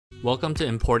Welcome to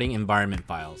importing environment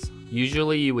files.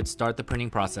 Usually you would start the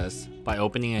printing process by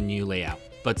opening a new layout,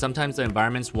 but sometimes the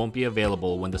environments won't be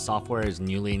available when the software is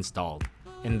newly installed.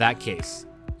 In that case,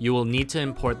 you will need to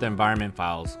import the environment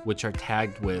files, which are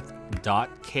tagged with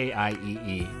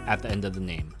 .kiee at the end of the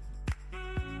name.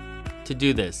 To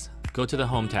do this, go to the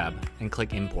Home tab and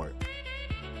click Import.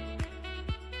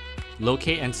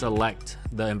 Locate and select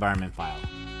the environment file.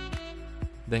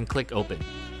 Then click Open.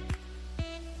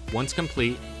 Once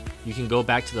complete, you can go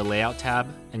back to the Layout tab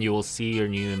and you will see your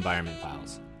new environment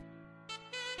files.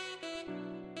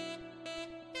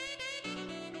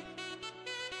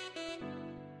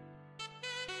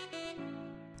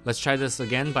 Let's try this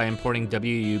again by importing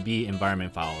WUB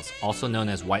environment files, also known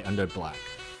as white under black.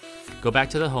 Go back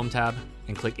to the Home tab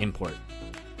and click Import.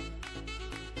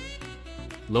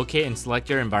 Locate and select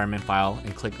your environment file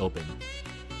and click Open.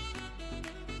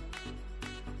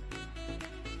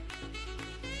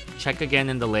 Check again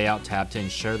in the Layout tab to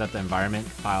ensure that the environment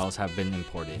files have been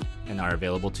imported and are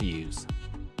available to use.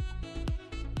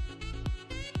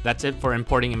 That's it for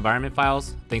importing environment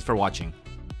files. Thanks for watching.